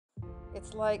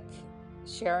It's like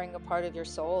sharing a part of your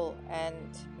soul, and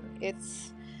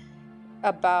it's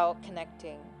about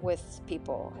connecting with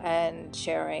people and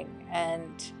sharing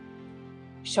and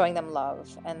showing them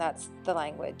love. And that's the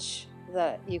language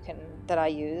that I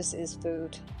use is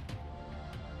food.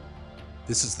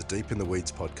 This is the Deep in the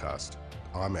Weeds podcast.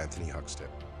 I'm Anthony Huckstep.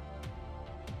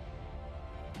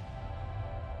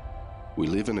 We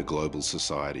live in a global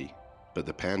society, but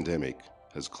the pandemic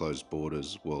has closed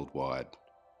borders worldwide.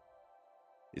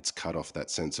 It's cut off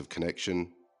that sense of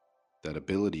connection, that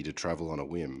ability to travel on a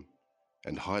whim,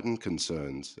 and heightened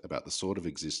concerns about the sort of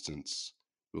existence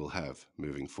we'll have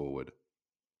moving forward.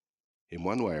 In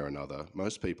one way or another,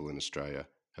 most people in Australia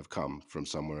have come from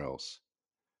somewhere else.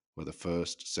 Whether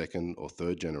first, second, or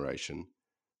third generation,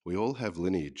 we all have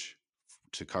lineage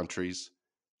to countries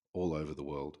all over the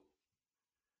world.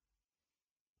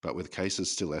 But with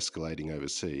cases still escalating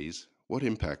overseas, what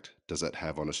impact does that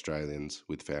have on Australians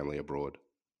with family abroad?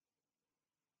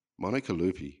 Monica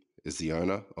Luppi is the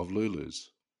owner of Lulu's.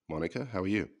 Monica, how are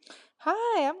you?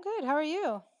 Hi, I'm good. How are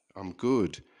you? I'm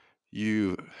good.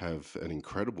 You have an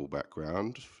incredible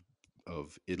background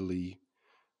of Italy,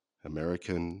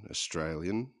 American,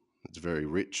 Australian. It's very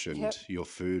rich, and Yep. your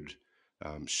food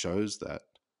shows that.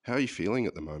 How are you feeling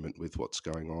at the moment with what's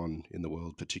going on in the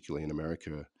world, particularly in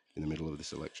America, in the middle of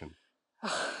this election?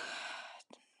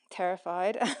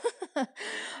 Terrified.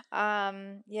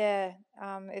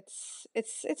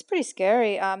 It's pretty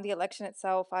scary. The election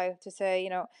itself, I have to say,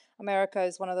 America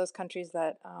is one of those countries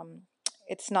that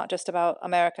it's not just about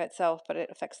America itself, but it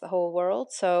affects the whole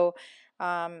world. So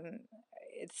um,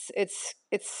 it's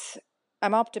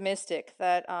I'm optimistic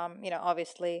that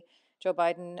obviously Joe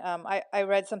Biden. I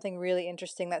read something really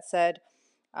interesting that said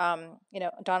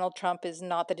Donald Trump is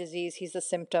not the disease, he's the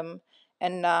symptom,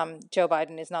 and Joe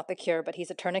Biden is not the cure, but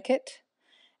he's a tourniquet.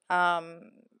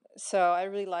 Um, so I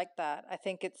really like that. I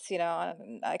think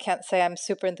I can't say I'm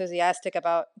super enthusiastic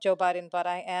about Joe Biden, but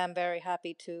I am very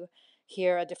happy to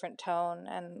hear a different tone,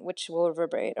 and which will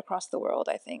reverberate across the world,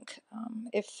 I think,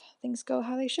 if things go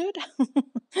how they should.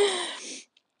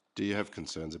 Do you have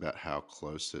concerns about how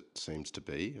close it seems to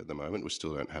be at the moment? We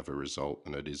still don't have a result,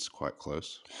 and it is quite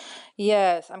close.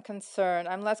 Yes, I'm concerned.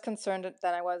 I'm less concerned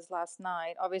than I was last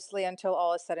night. Obviously, until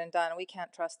all is said and done, we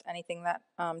can't trust anything that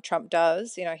Trump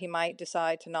does. He might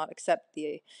decide to not accept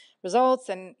the results,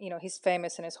 and he's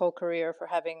famous in his whole career for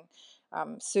having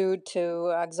sued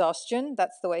to exhaustion.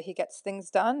 That's the way he gets things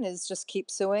done, is just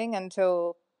keep suing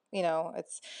until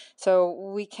it's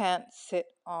so we can't sit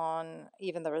on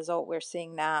even the result we're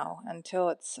seeing now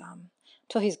until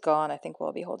he's gone. I think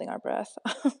we'll be holding our breath.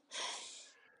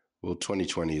 Well,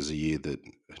 2020 is a year that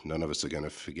none of us are going to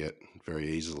forget very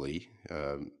easily,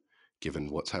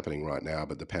 given what's happening right now.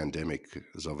 But the pandemic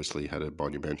has obviously had a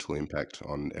monumental impact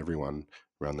on everyone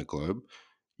around the globe.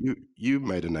 You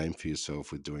made a name for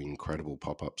yourself with doing incredible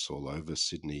pop-ups all over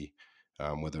Sydney,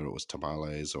 whether it was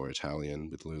tamales or Italian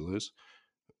with Lulu's.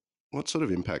 What sort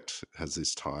of impact has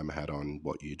this time had on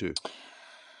what you do?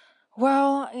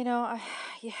 Well,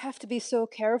 you have to be so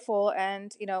careful.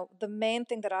 And, the main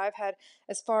thing that I've had,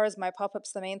 as far as my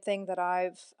pop-ups, the main thing that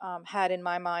I've had in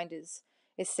my mind is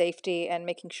safety and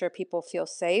making sure people feel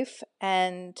safe.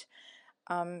 And,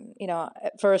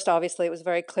 at first, obviously, it was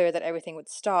very clear that everything would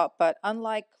stop. But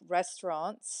unlike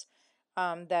restaurants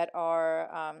that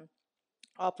are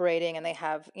operating and they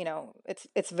have,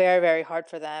 it's very, very hard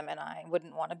for them. And I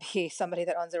wouldn't want to be somebody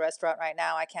that owns a restaurant right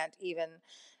now. I can't even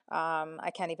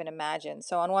imagine.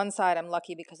 So on one side, I'm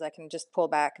lucky because I can just pull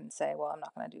back and say, well, I'm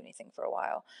not going to do anything for a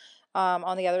while.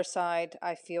 On the other side,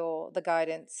 I feel the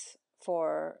guidance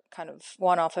for kind of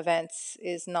one-off events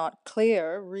is not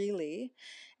clear, really.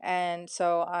 And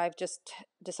so I've just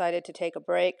decided to take a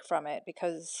break from it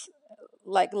because,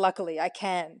 like, luckily I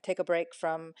can take a break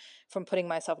from putting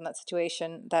myself in that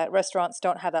situation. That restaurants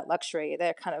don't have that luxury.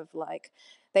 They're kind of like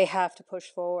they have to push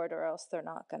forward or else they're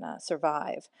not going to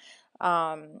survive.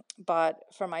 But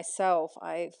for myself,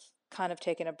 I've kind of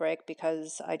taken a break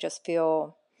because I just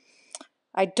feel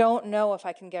I don't know if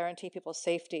I can guarantee people's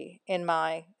safety in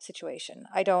my situation.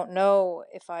 I don't know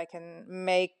if I can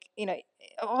make,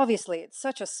 obviously it's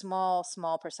such a small,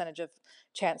 small percentage of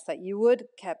chance that you would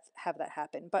have that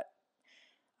happen. But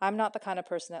I'm not the kind of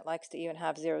person that likes to even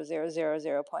have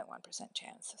 0.000.1%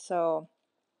 chance. So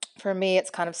for me, it's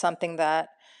kind of something that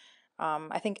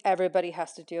I think everybody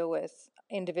has to deal with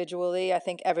individually. I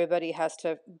think everybody has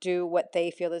to do what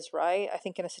they feel is right. I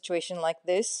think in a situation like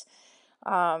this,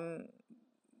 um,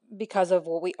 because of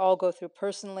what we all go through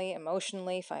personally,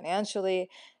 emotionally, financially.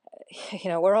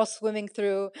 We're all swimming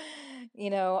through,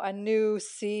 a new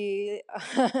sea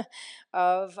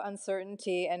of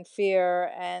uncertainty and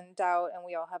fear and doubt, and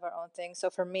we all have our own thing. So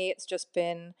for me, it's just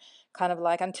been kind of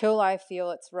like, until I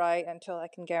feel it's right, until I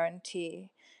can guarantee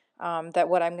that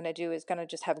what I'm going to do is going to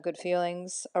just have good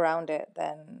feelings around it,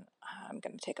 then I'm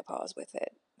going to take a pause with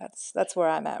it. That's where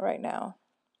I'm at right now.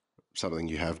 Something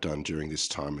you have done during this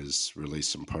time is release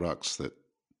some products that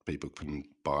people can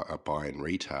buy in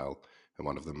retail, and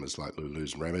one of them is like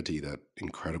Lulu's Remedy, that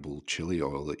incredible chili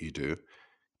oil that you do.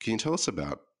 Can you tell us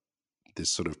about this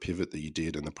sort of pivot that you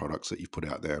did and the products that you've put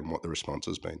out there and what the response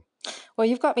has been? Well,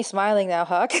 you've got me smiling now,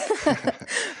 Huck,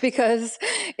 because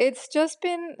it's just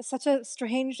been such a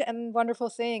strange and wonderful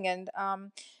thing. And,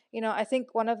 I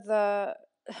think one of the,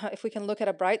 if we can look at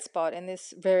a bright spot in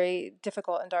this very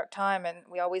difficult and dark time, and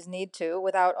we always need to,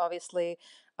 without obviously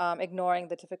ignoring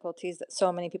the difficulties that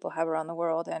so many people have around the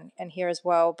world and here as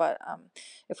well. But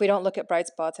if we don't look at bright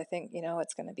spots, I think,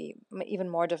 it's going to be even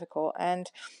more difficult. And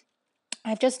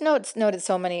I've just noted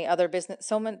so many other business,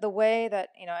 so many, the way that,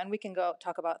 and we can go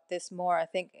talk about this more, I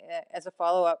think, as a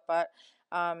follow up, but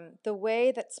the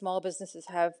way that small businesses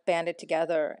have banded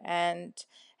together and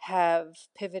have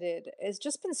pivoted has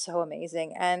just been so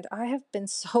amazing. And I have been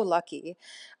so lucky.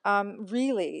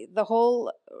 Really, the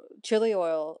whole chili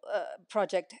oil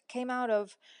project came out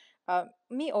of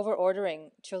me over ordering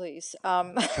chilies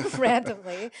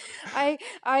randomly.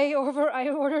 I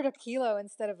ordered a kilo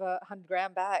instead of a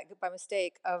 100-gram bag by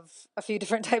mistake of a few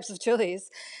different types of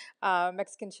chilies,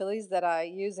 Mexican chilies that I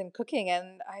use in cooking.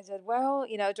 And I said, well,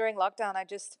 during lockdown,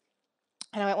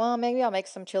 and I went, well, maybe I'll make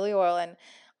some chili oil. And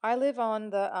I live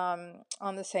on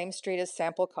the same street as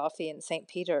Sample Coffee in St.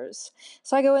 Peter's,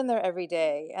 so I go in there every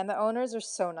day, and the owners are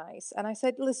so nice. And I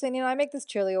said, listen, I make this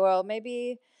chili oil.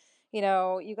 Maybe,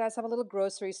 you guys have a little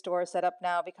grocery store set up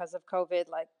now because of COVID.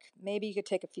 Like, maybe you could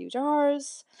take a few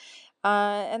jars.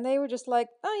 And they were just like,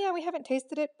 oh, yeah, we haven't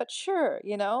tasted it, but sure,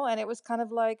 and it was kind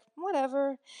of like,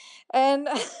 whatever. And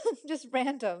just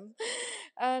random.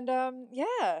 And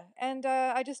yeah, and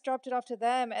I just dropped it off to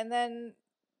them. And then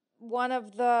one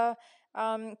of the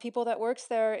people that works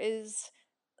there is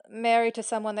married to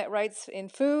someone that writes in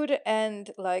food and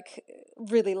like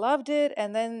really loved it.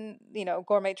 And then,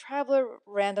 Gourmet Traveler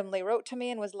randomly wrote to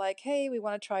me and was like, hey, we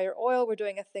want to try your oil. We're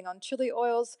doing a thing on chili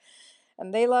oils.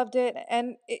 And they loved it.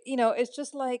 And, it's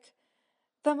just like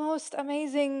the most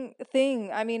amazing thing.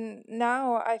 I mean,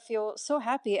 now I feel so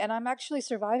happy and I'm actually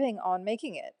surviving on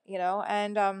making it,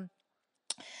 and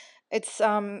it's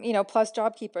plus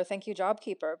JobKeeper, thank you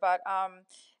JobKeeper, but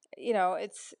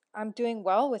I'm doing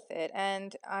well with it,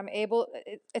 and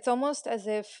it's almost as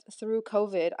if through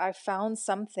COVID I found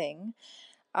something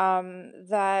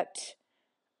that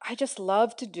I just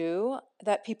love to do,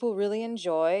 that people really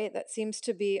enjoy, that seems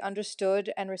to be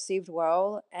understood and received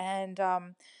well. And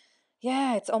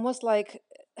yeah, it's almost like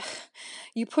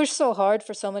you push so hard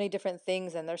for so many different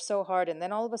things and they're so hard, and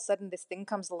then all of a sudden this thing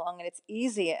comes along and it's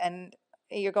easy, and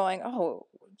you're going, oh,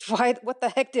 what the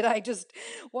heck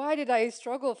why did I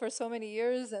struggle for so many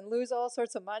years and lose all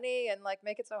sorts of money and like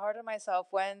make it so hard on myself,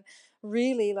 when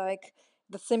really, like,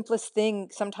 the simplest thing,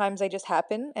 sometimes they just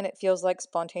happen and it feels like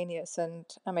spontaneous and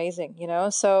amazing,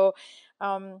 so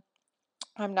um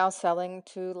I'm now selling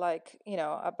to, like,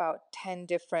 about 10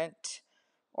 different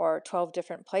or 12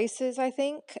 different places, I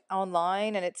think,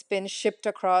 online, and it's been shipped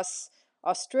across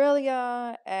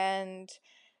Australia, and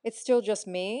it's still just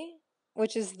me,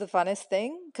 which is the funnest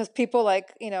thing, because people,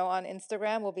 like, on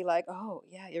Instagram will be like, oh,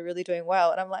 yeah, you're really doing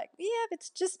well. And I'm like, yeah, it's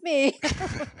just me.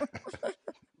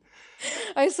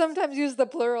 I sometimes use the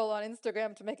plural on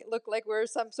Instagram to make it look like we're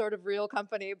some sort of real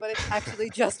company, but it's actually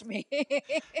just me.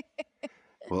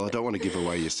 Well, I don't want to give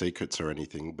away your secrets or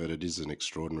anything, but it is an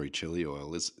extraordinary chili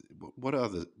oil.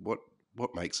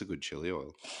 What makes a good chili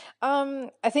oil?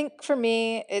 I think for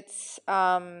me, it's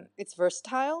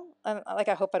versatile. Like,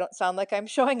 I hope I don't sound like I'm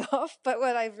showing off, but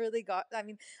what I've really got, I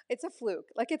mean, it's a fluke.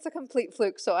 Like, it's a complete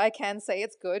fluke. So I can say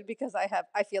it's good because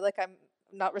I feel like I'm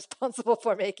not responsible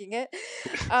for making it.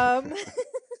 Um,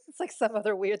 it's like some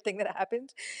other weird thing that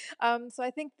happened. So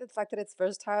I think the fact that it's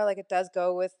versatile, like, it does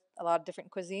go with a lot of different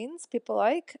cuisines people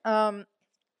like. And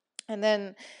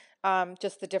then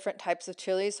just the different types of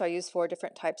chilies. So I use 4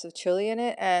 different types of chili in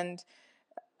it, and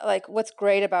like, what's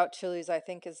great about chilies, I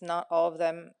think, is not all of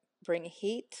them bring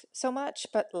heat so much,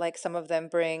 but like some of them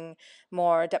bring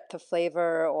more depth of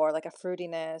flavor, or like a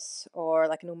fruitiness, or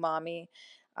like an umami.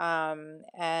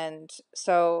 And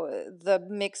so the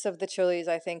mix of the chilies,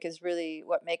 I think, is really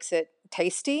what makes it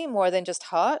tasty more than just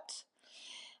hot.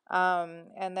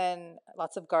 And then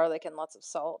lots of garlic and lots of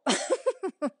salt,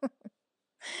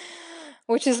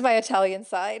 which is my Italian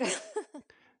side.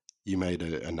 You made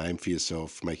a name for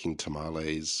yourself making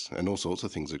tamales and all sorts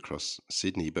of things across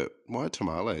Sydney, but why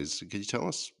tamales? Could you tell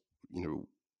us,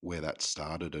 where that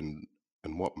started and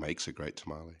what makes a great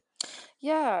tamale?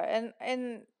 Yeah,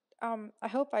 and I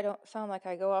hope I don't sound like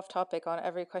I go off topic on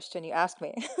every question you ask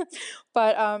me,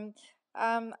 but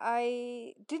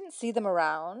I didn't see them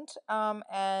around,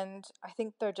 and I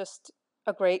think they're just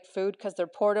a great food because they're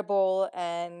portable,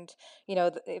 and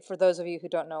for those of you who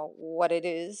don't know what it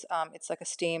is, it's like a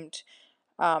steamed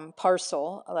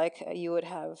parcel, like you would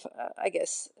have, I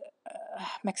guess,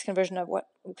 Mexican version of what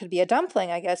could be a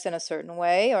dumpling, I guess, in a certain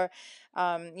way, or,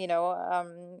 um, you know,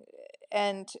 um,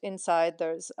 and inside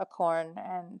there's a corn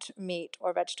and meat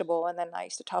or vegetable, and then I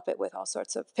used to top it with all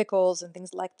sorts of pickles and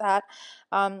things like that.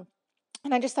 Um,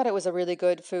 and I just thought it was a really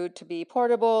good food to be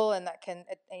portable, and that and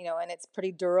it's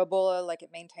pretty durable. Like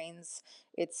it maintains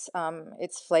its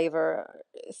flavor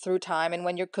through time. And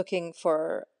when you're cooking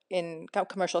for in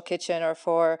commercial kitchen or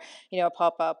for a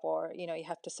pop up, or you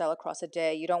have to sell across a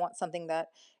day, you don't want something that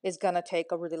is gonna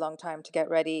take a really long time to get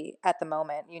ready at the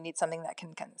moment. You need something that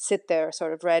can sit there,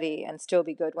 sort of ready, and still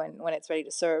be good when it's ready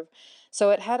to serve. So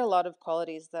it had a lot of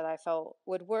qualities that I felt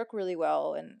would work really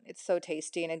well, and it's so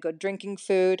tasty and a good drinking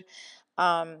food.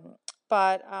 Um,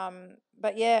 but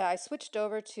yeah, I switched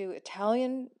over to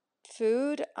Italian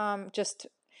food, just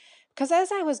because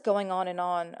as I was going on and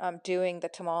on, doing the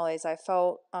tamales, I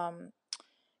felt,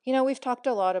 we've talked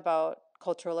a lot about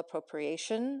cultural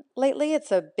appropriation lately.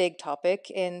 It's a big topic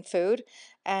in food,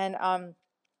 and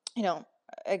you know,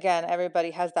 again,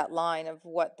 everybody has that line of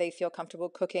what they feel comfortable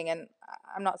cooking, and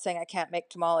I'm not saying I can't make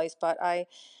tamales, but I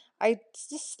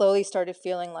just slowly started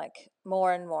feeling like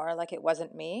more and more like it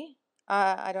wasn't me.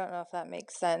 I don't know if that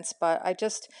makes sense, but I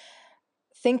just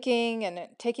thinking and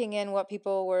taking in what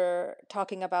people were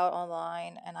talking about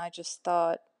online, and I just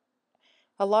thought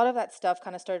a lot of that stuff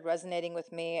kind of started resonating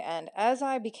with me. And as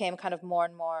I became kind of more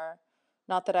and more,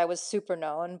 not that I was super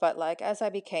known, but like as I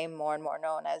became more and more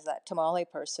known as that tamale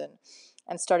person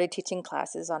and started teaching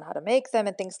classes on how to make them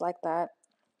and things like that,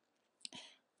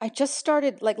 I just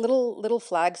started like little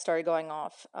flags started going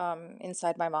off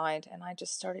inside my mind, and I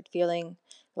just started feeling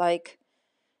like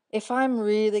if I'm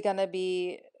really gonna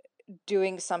be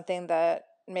doing something that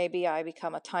maybe I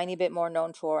become a tiny bit more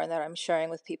known for and that I'm sharing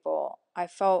with people, I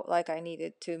felt like I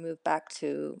needed to move back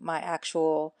to my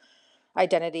actual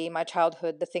identity, my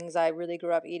childhood, the things I really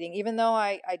grew up eating. Even though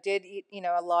I did eat,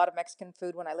 a lot of Mexican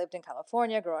food when I lived in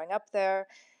California growing up there,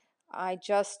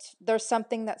 there's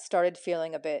something that started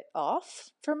feeling a bit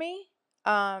off for me.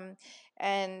 Um,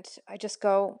 and I just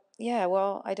go, yeah,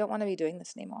 well, I don't want to be doing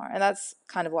this anymore. And that's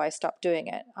kind of why I stopped doing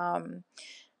it.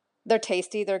 They're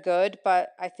tasty, they're good, but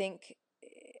I think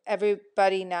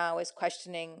everybody now is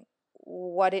questioning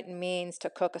what it means to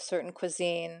cook a certain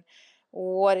cuisine,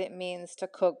 what it means to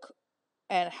cook,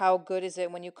 and how good is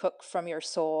it when you cook from your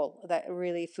soul, that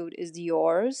really food is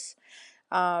yours.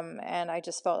 And I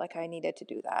just felt like I needed to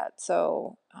do that.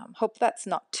 So, hope that's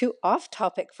not too off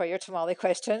topic for your tamale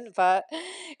question, but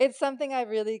it's something I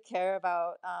really care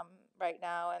about right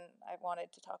now, and I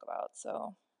wanted to talk about.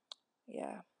 So,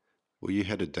 yeah. Well, you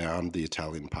headed down the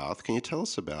Italian path. Can you tell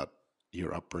us about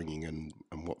your upbringing and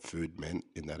what food meant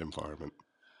in that environment?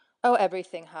 Oh,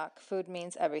 everything, Huck. Food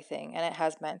means everything, and it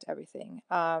has meant everything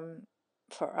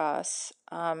for us.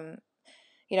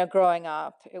 Growing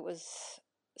up, it was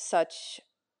such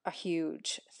a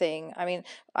huge thing. I mean,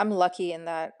 I'm lucky in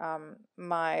that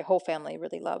my whole family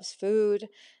really loves food.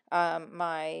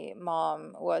 My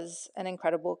mom was an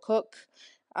incredible cook,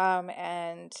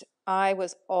 and I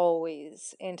was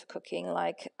always into cooking.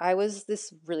 Like, I was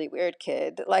this really weird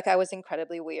kid. Like, I was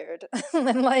incredibly weird.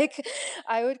 And, like,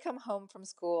 I would come home from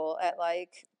school at,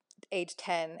 like, age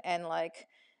 10 and, like,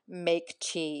 make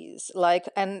cheese. Like,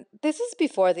 and this is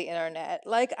before the internet.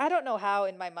 Like, I don't know how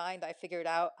in my mind I figured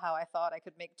out how I thought I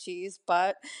could make cheese,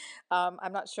 but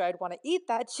I'm not sure I'd want to eat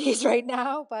that cheese right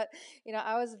now. But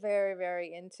I was very,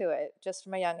 very into it just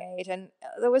from a young age, and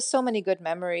there was so many good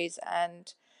memories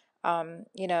and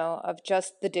of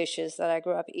just the dishes that I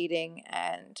grew up eating.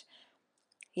 And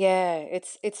yeah,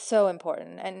 it's so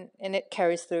important, and it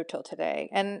carries through till today.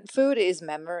 And food is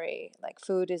memory. Like,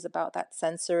 food is about that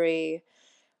sensory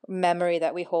memory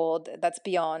that we hold that's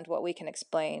beyond what we can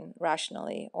explain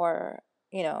rationally or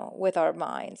with our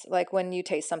minds. Like when you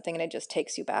taste something and it just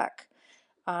takes you back,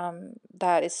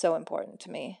 that is so important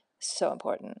to me, so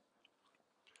important.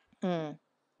 Mm.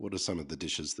 What are some of the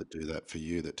dishes that do that for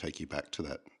you that take you back to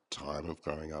that time of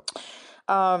growing up?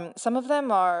 Some of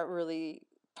them are really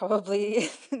probably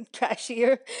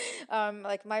trashier.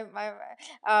 Like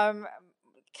um,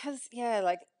 because yeah,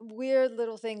 like weird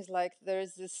little things. Like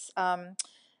there's this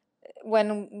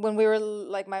when we were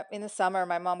like my in the summer,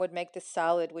 my mom would make this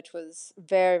salad, which was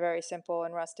very very simple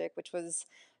and rustic, which was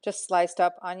just sliced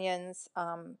up onions,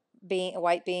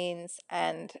 white beans,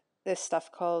 and this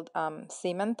stuff called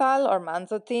Simmental or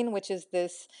manzotin, which is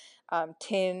this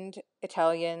tinned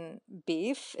Italian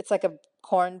beef. It's like a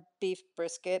corned beef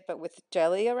brisket, but with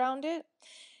jelly around it.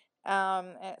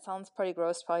 And it sounds pretty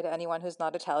gross probably to anyone who's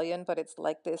not Italian, but it's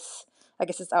like this, I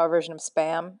guess it's our version of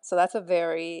Spam. So that's a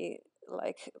very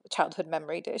like childhood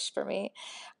memory dish for me.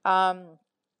 Um,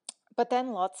 but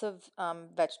then lots of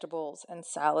vegetables and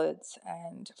salads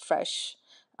and fresh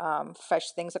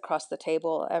things across the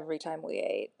table every time we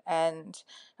ate. And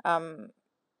um,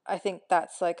 I think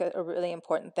that's like a really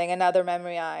important thing. Another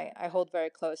memory I hold very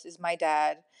close is my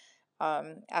dad.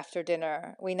 After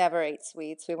dinner, we never ate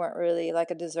sweets. We weren't really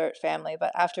like a dessert family,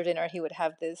 but after dinner, he would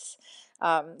have this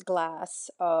glass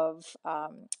of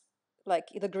like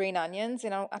the green onions. You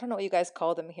know, I don't know what you guys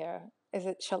call them here. Is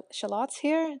it shallots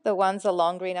here? The ones, the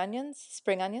long green onions,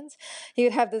 spring onions. He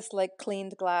would have this like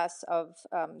cleaned glass of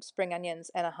spring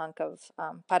onions and a hunk of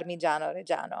Parmigiano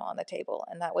Reggiano on the table,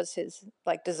 and that was his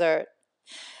like dessert,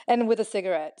 and with a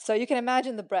cigarette. So you can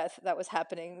imagine the breath that was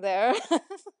happening there.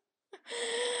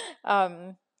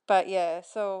 um, but yeah,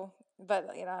 so but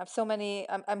you know, I have so many.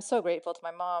 I'm so grateful to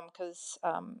my mom because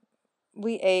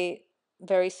we ate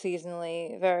very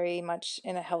seasonally, very much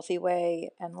in a healthy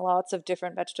way, and lots of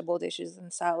different vegetable dishes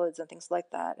and salads and things like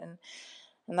that. And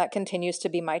that continues to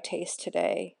be my taste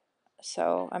today.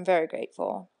 So I'm very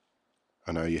grateful.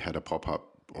 I know you had a pop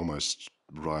up almost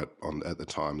right on at the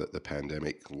time that the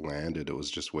pandemic landed. It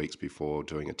was just weeks before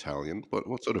doing Italian.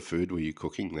 What sort of food were you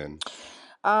cooking then?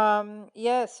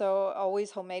 Yeah, so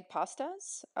always homemade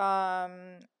pastas.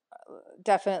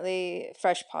 Definitely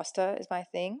fresh pasta is my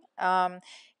thing.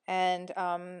 And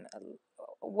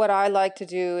what I like to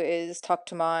do is talk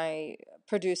to my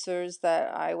producers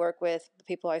that I work with, the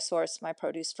people I source my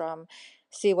produce from,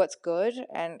 see what's good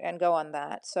and go on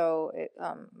that. So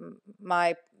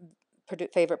my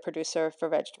favorite producer for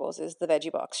vegetables is the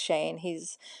Veggie Box, Shane.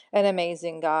 He's an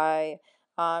amazing guy.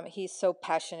 He's so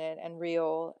passionate and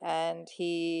real, and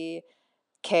he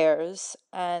cares.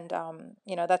 And,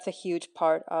 you know, that's a huge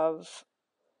part of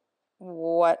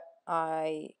what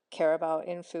I care about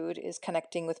in food is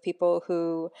connecting with people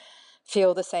who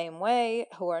feel the same way,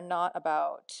 who are not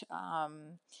about,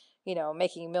 you know,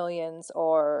 making millions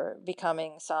or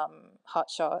becoming some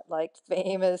hotshot, like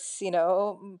famous, you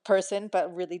know, person,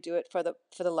 but really do it for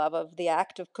the love of the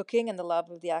act of cooking and the love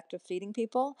of the act of feeding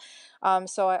people.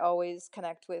 So I always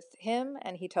connect with him,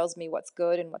 and he tells me what's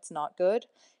good and what's not good.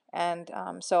 And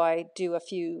so I do a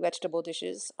few vegetable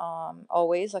dishes,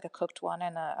 always like a cooked one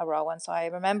and a raw one. So I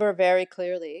remember very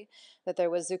clearly that there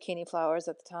was zucchini flowers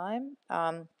at the time,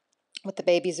 with the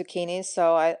baby zucchinis.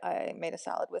 So I made a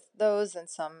salad with those and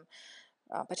some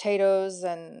potatoes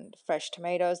and fresh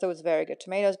tomatoes. There was very good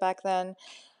tomatoes back then,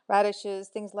 radishes,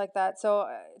 things like that. So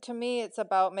to me, it's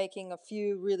about making a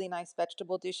few really nice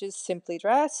vegetable dishes simply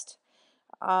dressed.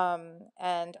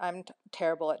 And I'm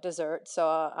terrible at dessert, so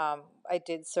I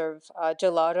did serve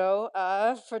gelato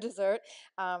for dessert.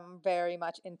 Very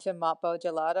much into Mappo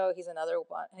gelato. He's another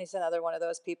one. He's another one of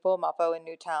those people. Mappo in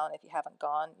Newtown. If you haven't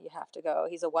gone, you have to go.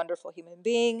 He's a wonderful human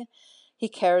being. He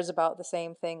cares about the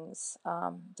same things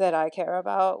that I care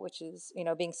about, which is, you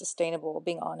know, being sustainable,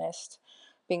 being honest,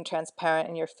 being transparent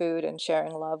in your food, and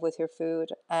sharing love with your food.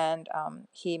 And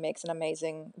he makes an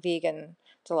amazing vegan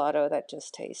gelato that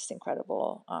just tastes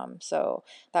incredible. So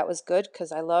that was good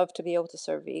because I love to be able to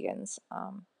serve vegans.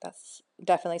 That's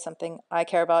definitely something I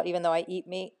care about, even though I eat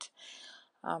meat.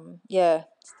 Yeah,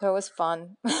 so it was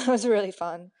fun. It was really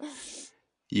fun.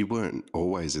 You weren't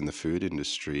always in the food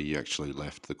industry. You actually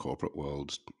left the corporate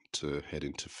world to head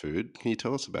into food. Can you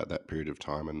tell us about that period of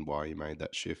time and why you made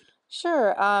that shift?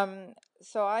 Sure.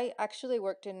 So I actually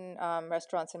worked in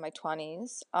restaurants in my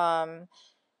 20s,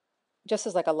 just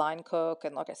as like a line cook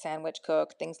and like a sandwich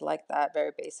cook, things like that, very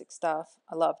basic stuff.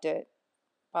 I loved it.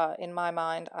 In my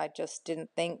mind, I just didn't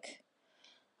think.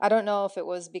 I don't know if it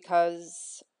was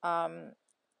because,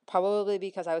 probably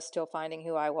because I was still finding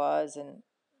who I was, and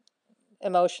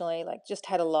emotionally, like, just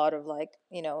had a lot of like,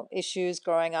 you know, issues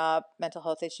growing up, mental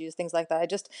health issues, things like that. I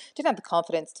just didn't have the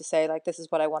confidence to say, like, this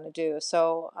is what I want to do.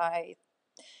 So I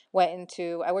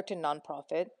worked in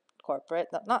nonprofit corporate,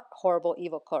 not horrible,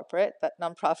 evil corporate, but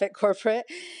nonprofit corporate,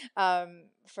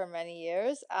 for many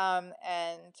years. And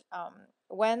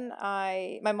when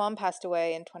my mom passed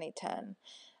away in 2010.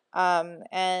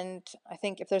 And I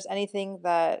think if there's anything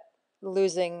that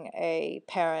losing a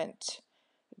parent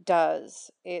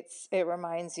does. It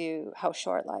reminds you how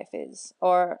short life is.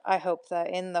 Or I hope that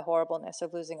in the horribleness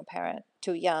of losing a parent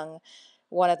too young,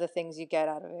 one of the things you get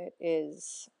out of it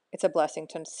is it's a blessing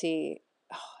to see,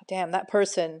 oh, damn, that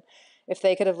person, if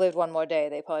they could have lived one more day,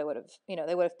 they probably would have,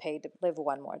 they would have paid to live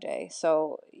one more day.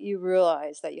 So you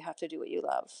realize that you have to do what you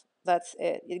love. That's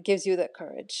it. It gives you that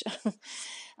courage.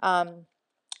 um,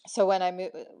 so when I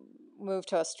moved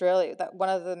to Australia, that one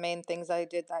of the main things I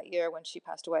did that year when she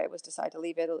passed away was decide to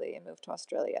leave Italy and move to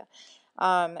Australia.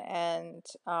 And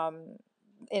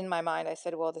in my mind, I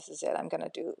said, "Well, this is it. I'm going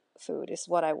to do food. It's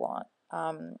what I want."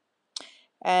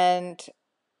 And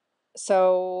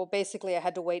so basically, I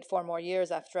had to wait 4 more years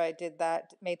after I did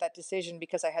that, made that decision,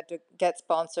 because I had to get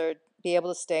sponsored, be able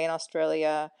to stay in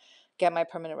Australia, get my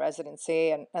permanent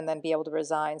residency, and then be able to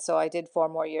resign. So I did 4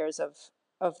 more years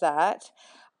of that,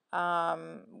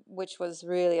 which was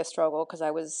really a struggle because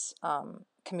I was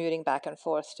commuting back and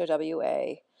forth to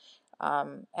WA,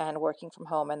 and working from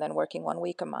home, and then working 1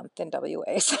 week a month in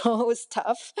WA. So it was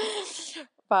tough.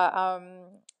 But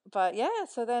but yeah,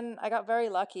 so then I got very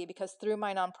lucky because through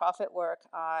my nonprofit work,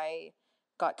 I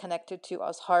got connected to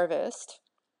Oz Harvest.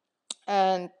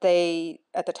 And they,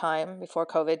 at the time before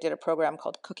COVID, did a program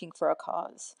called Cooking for a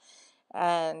Cause.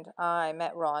 And I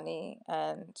met Ronnie,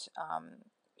 and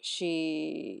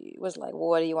she was like, "Well,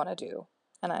 what do you want to do?"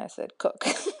 And I said, "Cook."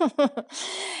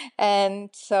 And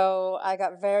so I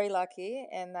got very lucky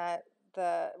in that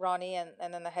the Ronnie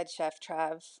and then the head chef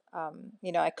Trav,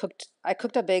 I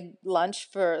cooked a big lunch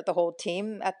for the whole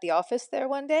team at the office there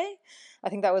one day. I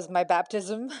think that was my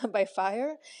baptism by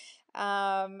fire.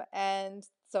 And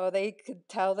so they could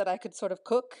tell that I could sort of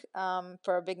cook,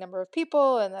 for a big number of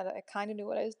people, and that I kind of knew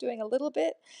what I was doing a little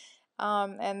bit.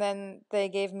 And then they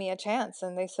gave me a chance,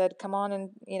 and they said, "Come on,"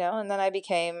 and then I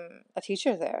became a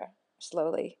teacher there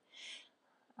slowly.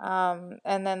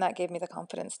 And then that gave me the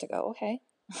confidence to go, okay.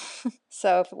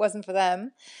 So if it wasn't for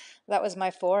them, that was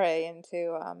my foray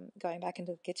into going back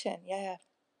into the kitchen. Yeah.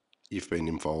 You've been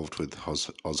involved with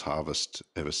Oz Harvest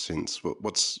ever since.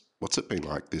 What's it been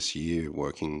like this year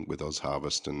working with Oz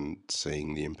Harvest and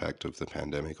seeing the impact of the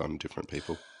pandemic on different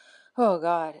people? Oh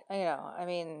God, I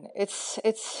mean, it's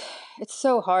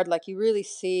so hard. Like you really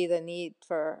see the need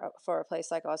for a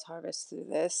place like Oz Harvest through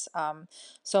this.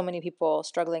 So many people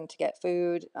struggling to get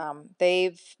food.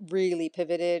 They've really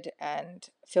pivoted and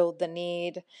filled the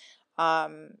need.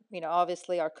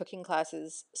 Obviously our cooking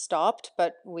classes stopped,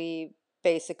 but we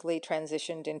basically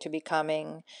transitioned into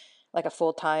becoming like a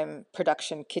full-time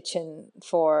production kitchen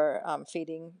for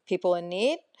feeding people in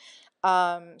need.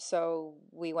 So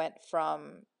we went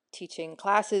from teaching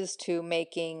classes to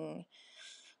making,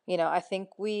 I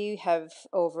think we have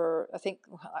over, I think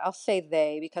I'll say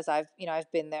they because I've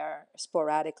been there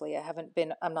sporadically.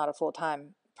 I'm not a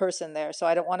full-time person there, so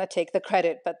I don't want to take the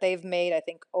credit, but they've made, I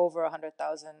think, over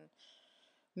 100,000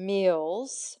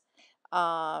 meals.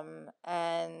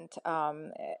 And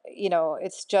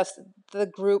it's just the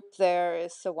group there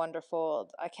is so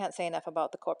wonderful. I can't say enough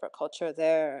about the corporate culture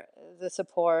there, the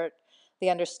support, the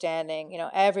understanding.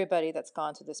 Everybody that's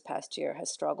gone through this past year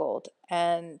has struggled,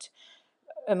 and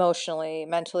emotionally,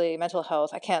 mentally, mental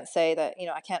health. I can't say that,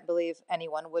 I can't believe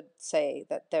anyone would say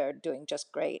that they're doing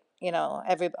just great.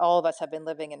 All of us have been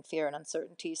living in fear and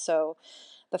uncertainty. So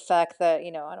the fact that,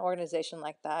 an organization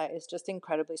like that is just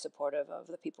incredibly supportive of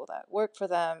the people that work for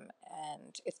them.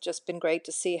 And it's just been great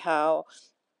to see how,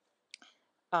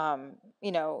 um,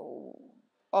 you know,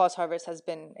 Oz Harvest has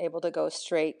been able to go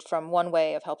straight from one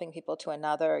way of helping people to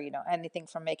another, anything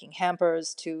from making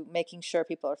hampers to making sure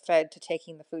people are fed to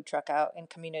taking the food truck out in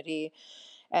community,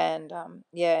 and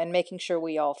yeah, and making sure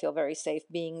we all feel very safe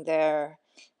being there,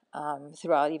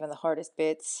 throughout even the hardest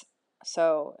bits.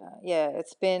 So yeah,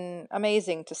 it's been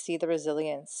amazing to see the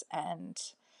resilience, and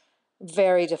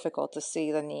very difficult to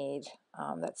see the need,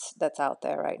 that's out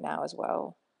there right now as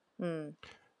well. Mm.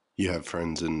 You have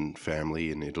friends and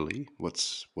family in Italy.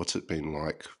 What's it been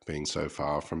like being so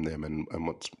far from them, and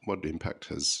what impact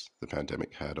has the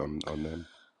pandemic had on them?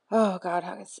 Oh God,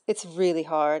 it's really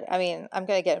hard. I mean, I'm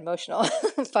gonna get emotional,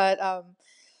 but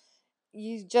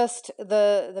you just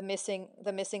the missing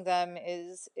them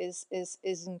is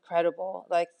incredible.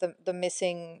 Like the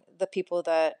missing the people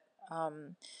that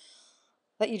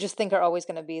you just think are always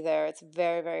going to be there. It's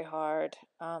very, very hard.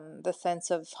 The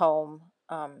sense of home.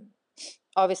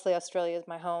 Obviously, Australia is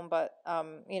my home, but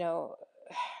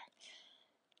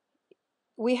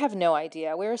we have no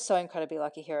idea. We're so incredibly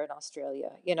lucky here in Australia,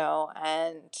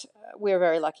 and we're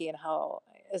very lucky in how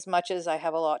as much as I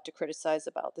have a lot to criticize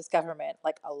about this government,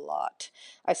 like a lot,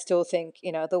 I still think,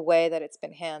 the way that it's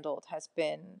been handled has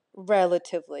been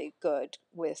relatively good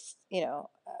with,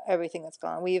 everything that's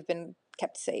gone on. We've been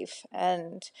kept safe.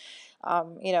 And,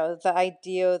 the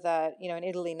idea that, in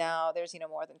Italy now, there's,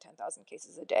 more than 10,000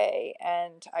 cases a day.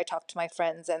 And I talk to my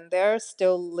friends and they're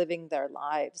still living their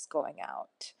lives going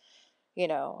out.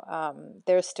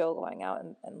 They're still going out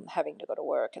and having to go to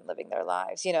work and living their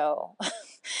lives.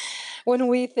 When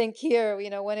we think here,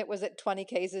 when it was at 20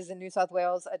 cases in New South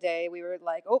Wales a day, we were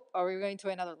like, oh, are we going to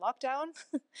another lockdown?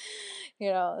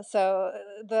 So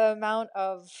the amount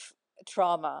of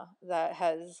trauma that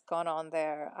has gone on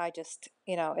there, I just,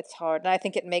 it's hard. And I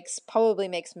think it probably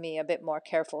makes me a bit more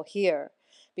careful here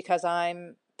because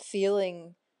I'm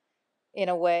feeling in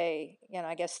a way,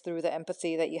 I guess through the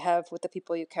empathy that you have with the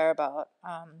people you care about,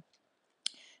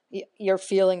 you're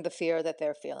feeling the fear that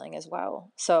they're feeling as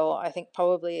well. So I think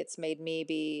probably it's made me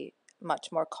be much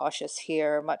more cautious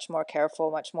here, much more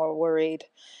careful, much more worried,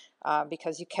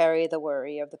 because you carry the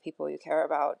worry of the people you care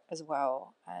about as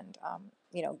well. And,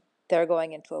 they're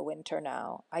going into a winter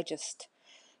now. I just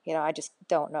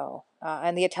don't know.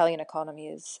 And the Italian economy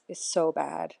is so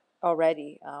bad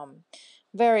already.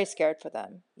 Very scared for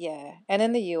them. Yeah. And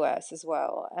in the US as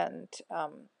well. And,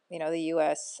 the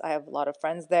US, I have a lot of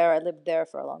friends there. I lived there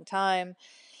for a long time.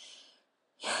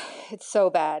 It's so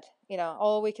bad.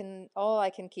 All I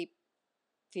can keep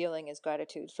feeling is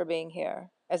gratitude for being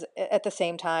here as at the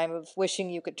same time of wishing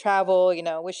you could travel,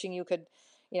 wishing you could,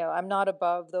 I'm not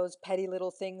above those petty little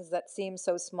things that seem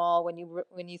so small when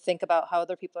you think about how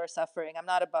other people are suffering. I'm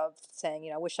not above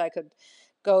saying, wish I could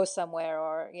go somewhere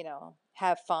or,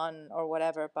 have fun or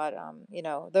whatever, but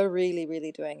they're really,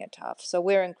 really doing it tough. So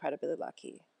we're incredibly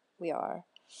lucky. We are.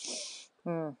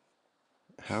 Mm.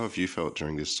 How have you felt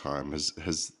during this time?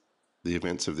 Has the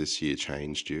events of this year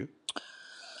changed you?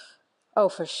 Oh,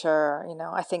 for sure.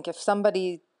 I think if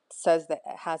somebody says that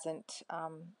it hasn't,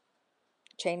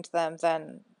 change them,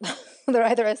 then they're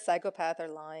either a psychopath or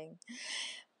lying.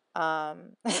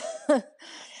 Um,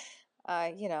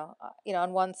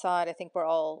 on one side, I think we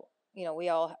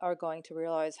all are going to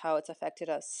realize how it's affected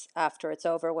us after it's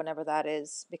over, whenever that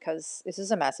is, because this is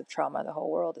a massive trauma the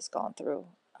whole world has gone through.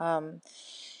 And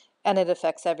it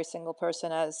affects every single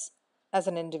person as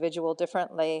an individual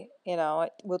differently.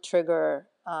 It will trigger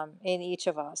in each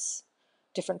of us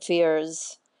different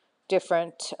fears,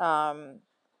 different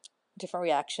different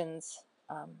reactions,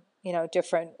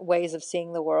 different ways of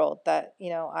seeing the world that,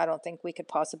 I don't think we could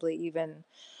possibly even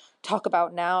talk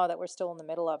about now that we're still in the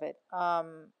middle of it.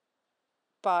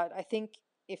 But I think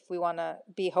if we want to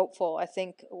be hopeful, I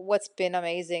think what's been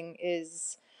amazing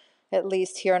is, at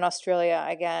least here in Australia,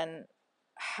 again,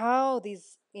 how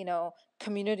these,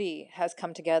 community has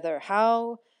come together,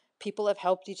 how people have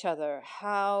helped each other,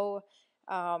 how,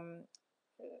 um,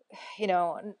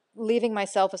 leaving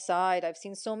myself aside, I've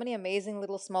seen so many amazing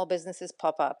little small businesses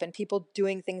pop up and people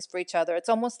doing things for each other. It's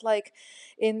almost like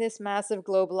in this massive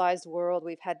globalized world,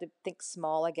 we've had to think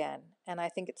small again. And I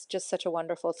think it's just such a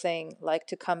wonderful thing, like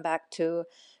to come back to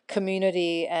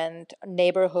community and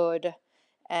neighborhood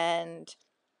and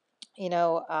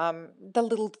the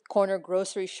little corner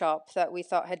grocery shop that we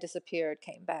thought had disappeared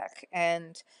came back,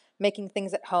 and making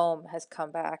things at home has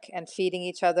come back, and feeding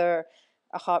each other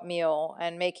a hot meal,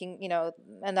 and making,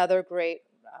 another great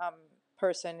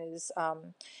person is,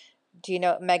 do you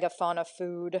know Megafauna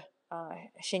Food?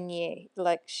 Shinye,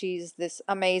 like she's this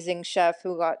amazing chef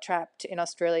who got trapped in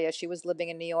Australia. She was living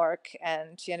in New York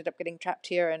and she ended up getting trapped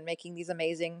here and making these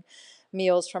amazing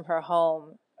meals from her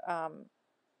home.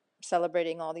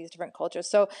 Celebrating all these different cultures.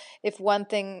 So if one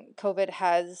thing COVID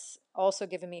has also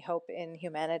given me hope in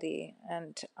humanity,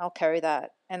 and I'll carry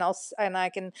that, and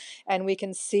we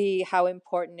can see how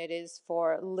important it is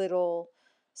for little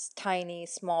tiny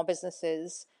small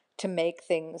businesses to make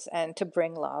things and to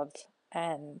bring love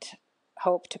and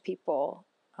hope to people.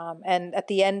 And at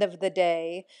the end of the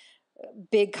day,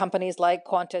 big companies like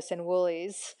Qantas and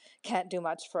Woolies can't do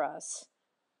much for us,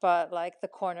 but like the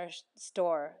corner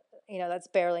store, that's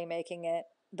barely making it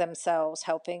themselves,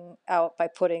 helping out by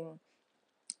putting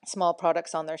small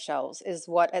products on their shelves, is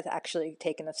what has actually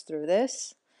taken us through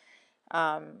this.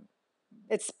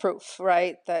 It's proof,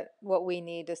 right, that what we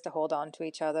need is to hold on to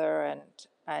each other,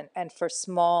 and for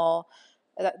small,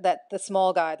 that the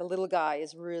small guy, the little guy,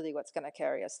 is really what's going to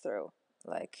carry us through.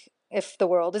 Like, if the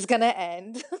world is going to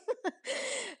end,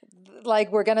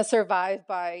 like, we're going to survive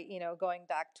by, going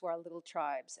back to our little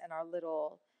tribes and our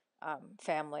little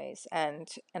families, and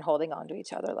holding on to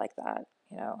each other like that.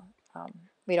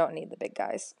 We don't need the big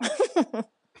guys.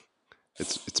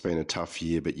 It's been a tough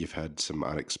year, but you've had some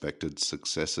unexpected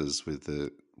successes with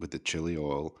the chili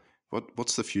oil.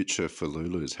 What's the future for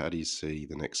Lulu's? How do you see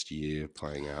the next year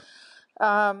playing out?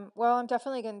 Well, I'm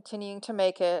definitely continuing to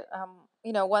make it.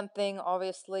 One thing,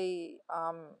 obviously,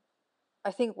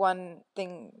 I think one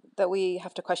thing that we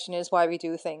have to question is why we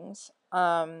do things.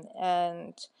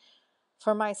 And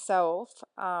for myself,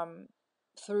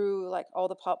 through like all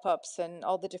the pop-ups and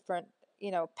all the different,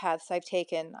 paths I've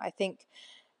taken, I think,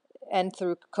 and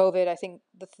through COVID, I think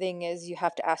the thing is you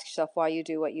have to ask yourself why you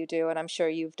do what you do. And I'm sure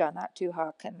you've done that too,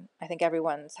 Huck. And I think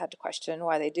everyone's had to question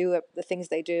why they do it, the things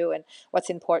they do and what's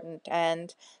important.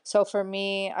 And so for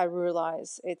me, I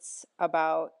realize it's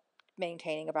about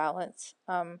maintaining a balance.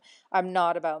 I'm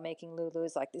not about making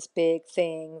Lulu's like this big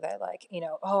thing that like,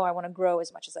 oh, I want to grow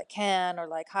as much as I can, or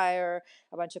like hire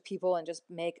a bunch of people and just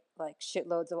make like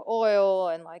shitloads of oil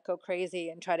and like go crazy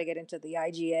and try to get into the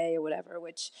IGA or whatever,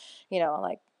 which,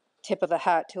 like tip of the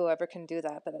hat to whoever can do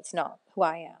that, but that's not who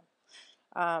I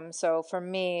am. So for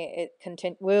me,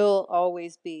 will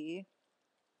always be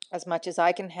as much as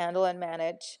I can handle and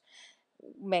manage,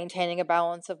 maintaining a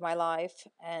balance of my life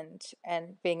and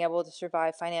being able to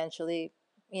survive financially,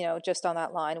 just on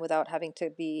that line without having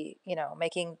to be,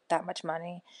 making that much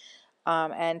money,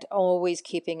 and always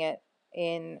keeping it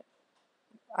in.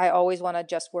 I always want to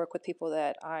just work with people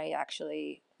that I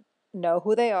actually know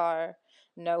who they are,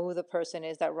 know who the person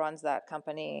is that runs that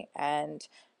company, and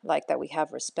like that we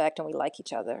have respect and we like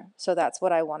each other. So that's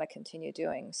what I want to continue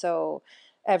doing. So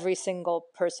every single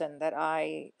person that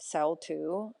I sell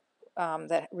to,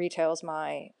 that retails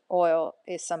my oil,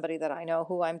 is somebody that I know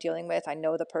who I'm dealing with. I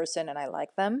know the person and I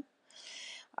like them,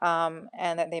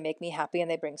 and that they make me happy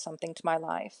and they bring something to my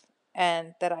life,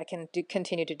 and that I can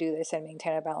continue to do this and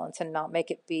maintain a balance and not make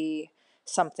it be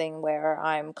something where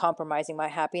I'm compromising my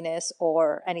happiness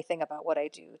or anything about what I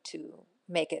do to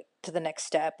make it to the next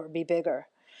step or be bigger.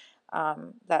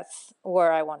 That's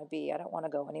where I want to be. I don't want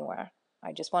to go anywhere.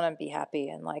 I just want to be happy.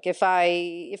 And like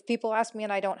if people ask me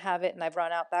and I don't have it and I've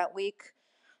run out that week,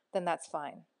 then that's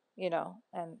fine,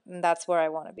 and that's where I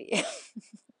want to be.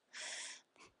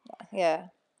 Yeah.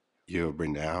 You're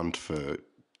renowned for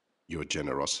your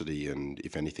generosity and,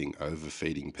 if anything,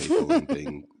 overfeeding people and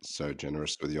being so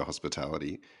generous with your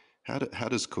hospitality. How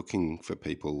does cooking for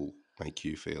people make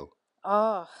you feel?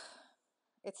 Oh,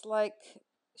 it's like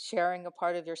sharing a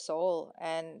part of your soul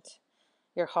and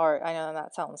your heart. I know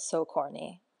that sounds so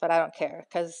corny, but I don't care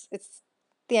because it's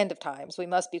the end of times. We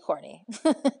must be corny.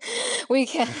 We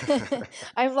can.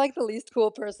 I'm like the least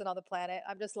cool person on the planet.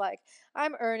 I'm just like,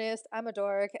 I'm earnest, I'm a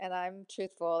dork, and I'm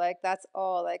truthful. Like that's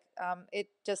all. Like it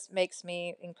just makes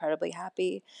me incredibly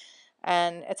happy.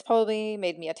 And it's probably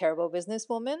made me a terrible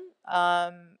businesswoman.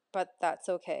 But that's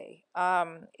okay.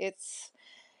 It's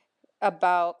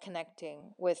about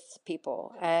connecting with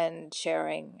people and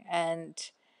sharing and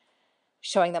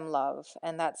showing them love,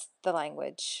 and that's the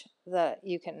language that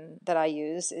I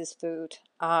use is food.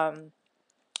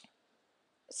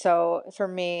 So for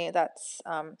me, that's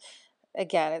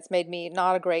again, it's made me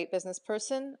not a great business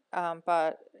person,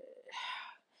 but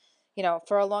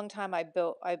for a long time I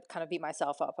kind of beat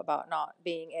myself up about not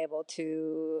being able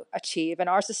to achieve, and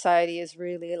our society is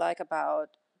really like about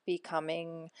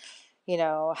becoming,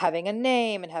 having a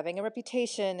name and having a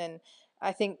reputation. And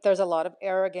I think there's a lot of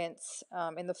arrogance,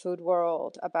 in the food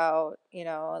world about,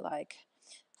 like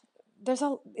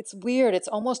it's weird. It's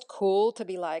almost cool to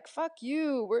be like, fuck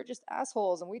you, we're just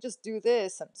assholes and we just do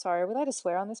this. And sorry, are we allowed to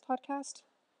swear on this podcast?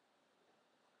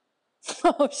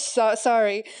 Oh,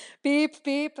 sorry. Beep,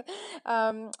 beep.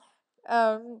 Um,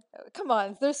 um, Come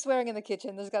on, there's swearing in the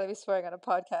kitchen. There's got to be swearing on a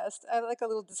podcast. I like a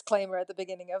little disclaimer at the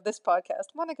beginning of this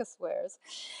podcast. Monica swears.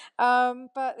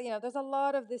 But there's a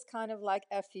lot of this kind of like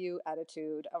 "fu"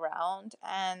 attitude around,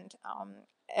 and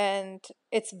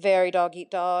it's very dog eat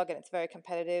dog, and it's very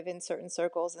competitive in certain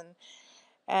circles.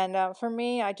 And for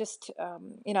me, I just,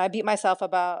 I beat myself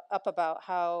up about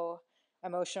how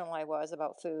emotional I was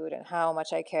about food and how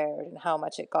much I cared and how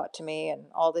much it got to me and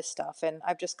all this stuff. And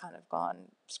I've just kind of gone,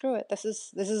 screw it. This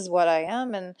is what I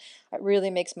am, and it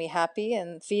really makes me happy.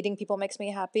 And feeding people makes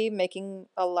me happy. Making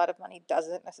a lot of money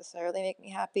doesn't necessarily make me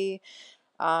happy.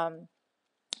 Um,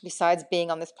 Besides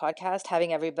being on this podcast,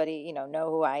 having everybody,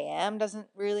 know who I am doesn't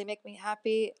really make me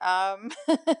happy. So,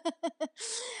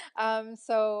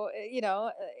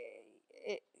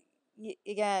 it,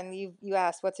 again, you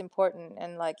asked what's important,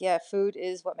 and like, yeah, food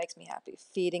is what makes me happy.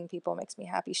 Feeding people makes me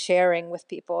happy. Sharing with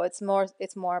people, it's more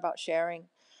about sharing.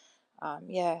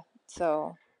 Yeah.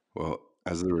 So, Well,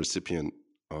 as the recipient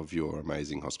of your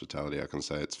amazing hospitality, I can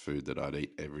say it's food that I'd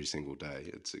eat every single day.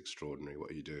 It's extraordinary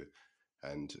what you do.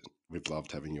 And we've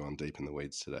loved having you on Deep in the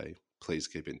Weeds today. please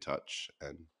keep in touch,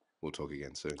 and we'll talk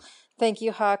again soon. Thank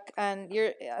you, Huck, and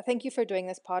thank you for doing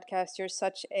this podcast. You're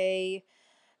such a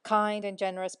kind and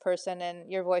generous person,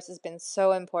 and your voice has been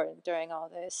so important during all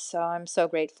this. So I'm so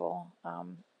grateful.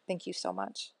 Thank you so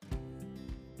much.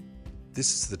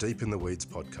 This is the Deep in the Weeds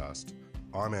podcast.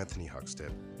 I'm Anthony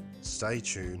Huckstep. Stay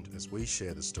tuned as we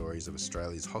share the stories of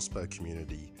Australia's hospo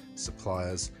community,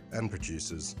 suppliers and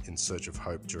producers in search of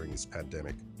hope during this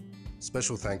pandemic.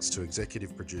 Special thanks to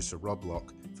executive producer Rob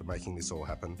Locke for making this all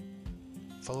happen.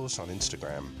 Follow us on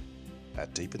Instagram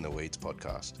at Deep in the Weeds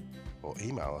Podcast, or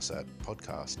email us at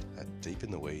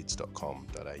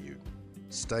podcast@deepintheweeds.com.au.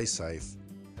 Stay safe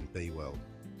and be well.